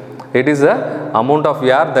 It is the amount of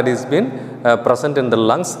air that is been present in the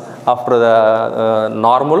lungs after the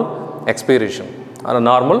normal expiration or a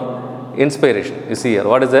normal inspiration. You see here,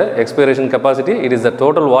 what is the expiration capacity? It is the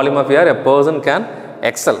total volume of air a person can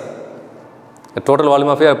exhale. The total volume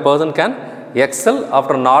of air a person can exhale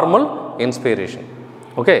after normal inspiration.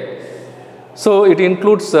 Okay. So it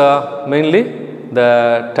includes mainly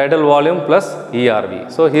the tidal volume plus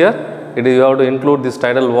ERV. So here you have to include this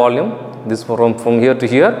tidal volume, this from here to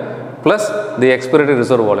here, plus the expiratory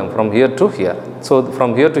reserve volume from here to here. So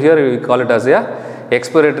from here to here we call it as a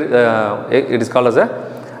expiratory, it is called as a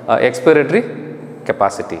expiratory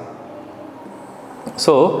capacity.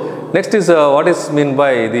 So next is what is meant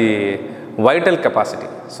by the vital capacity.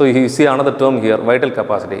 So you see another term here, vital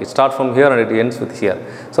capacity. It starts from here and it ends with here.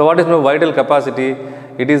 So what is meant by vital capacity?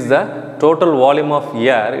 It is the total volume of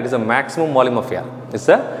air. It is a maximum volume of air. It's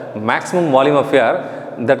a maximum volume of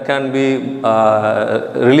air that can be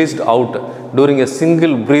released out during a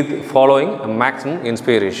single breath following a maximum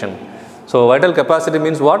inspiration. So vital capacity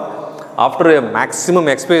means what? After a maximum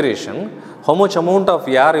expiration, how much amount of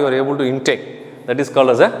air you are able to intake. That is called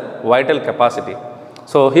as a vital capacity.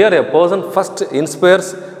 So here a person first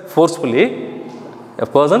inspires forcefully. A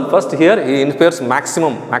person first here he inspires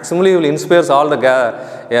maximum. Maximally he will inspires all the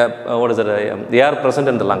air present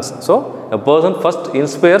in the lungs. So a person first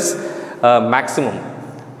inspires maximum.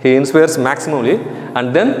 He inspires maximally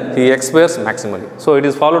and then he expires maximally. So it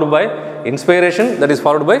is followed by inspiration, that is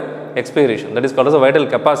followed by expiration. That is called as a vital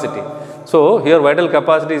capacity. So here vital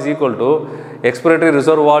capacity is equal to expiratory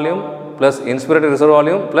reserve volume plus inspiratory reserve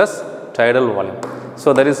volume plus tidal volume.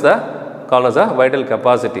 So that is called as a vital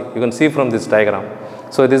capacity. You can see from this diagram.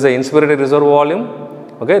 So this is the inspiratory reserve volume.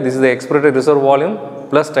 Okay, this is the expiratory reserve volume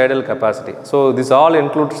plus tidal capacity. So this all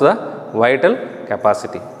includes the vital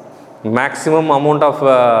capacity. Maximum amount of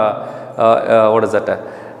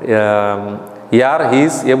air he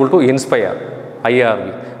is able to inspire,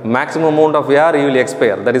 IRV. Maximum amount of air he will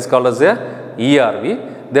expire, that is called as a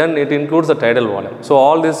ERV. Then it includes the tidal volume. So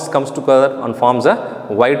all this comes together and forms a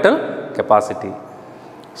vital capacity.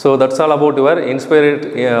 So that's all about your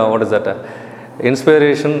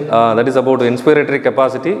inspiration, that is about inspiratory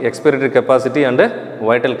capacity, expiratory capacity and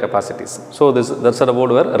vital capacities. So that's all about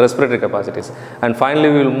your respiratory capacities. And finally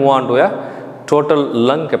we will move on to a total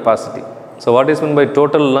lung capacity. So what is meant by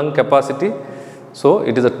total lung capacity? So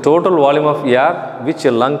it is a total volume of air which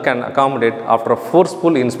a lung can accommodate after a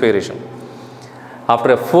forceful inspiration.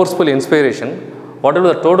 After a forceful inspiration, what is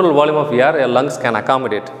the total volume of air a lungs can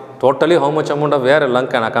accommodate? Totally how much amount of air a lung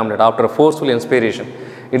can accommodate after a forceful inspiration?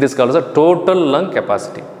 It is called as a total lung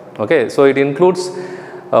capacity. Okay, so it includes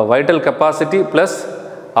vital capacity plus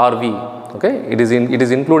RV. Okay, it is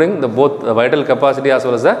including both the vital capacity as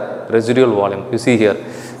well as the residual volume. You see here.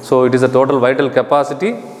 So it is a total vital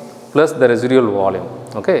capacity plus the residual volume.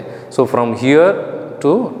 Okay, so from here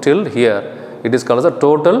to till here, it is called as a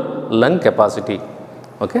total lung capacity.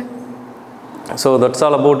 Okay, so that's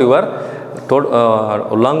all about your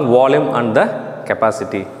lung volume and the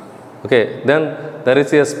capacity. Okay, then there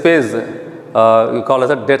is a space you call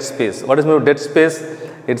as a dead space. What is meant by dead space?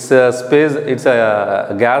 It's a space, it's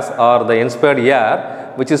a gas or the inspired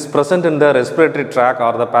air which is present in the respiratory tract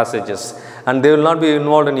or the passages, and they will not be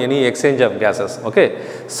involved in any exchange of gases. Okay,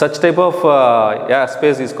 such type of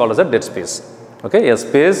space is called as a dead space. Okay, a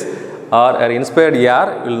space or an inspired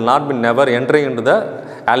air will not be never entering into the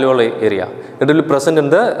alveoli area. It will be present in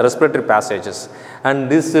the respiratory passages, and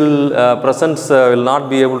this presence will not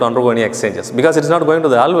be able to undergo any exchanges because it is not going to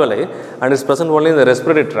the alveoli and it is present only in the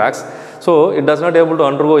respiratory tracts. So it does not able to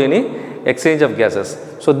undergo any exchange of gases.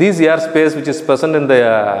 So these air space which is present in the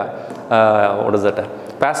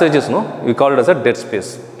passages, we call it as a dead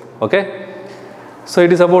space. Okay, so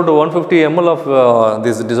it is about 150 ml of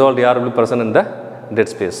this dissolved air will be present in the dead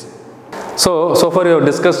space. So far you have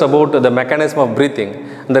discussed about the mechanism of breathing.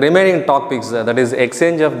 The remaining topics, that is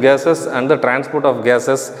exchange of gases and the transport of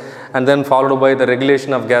gases, and then followed by the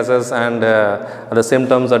regulation of gases and the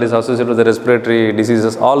symptoms that is associated with the respiratory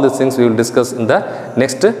diseases. All these things we will discuss in the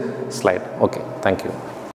next slide. Okay, thank you.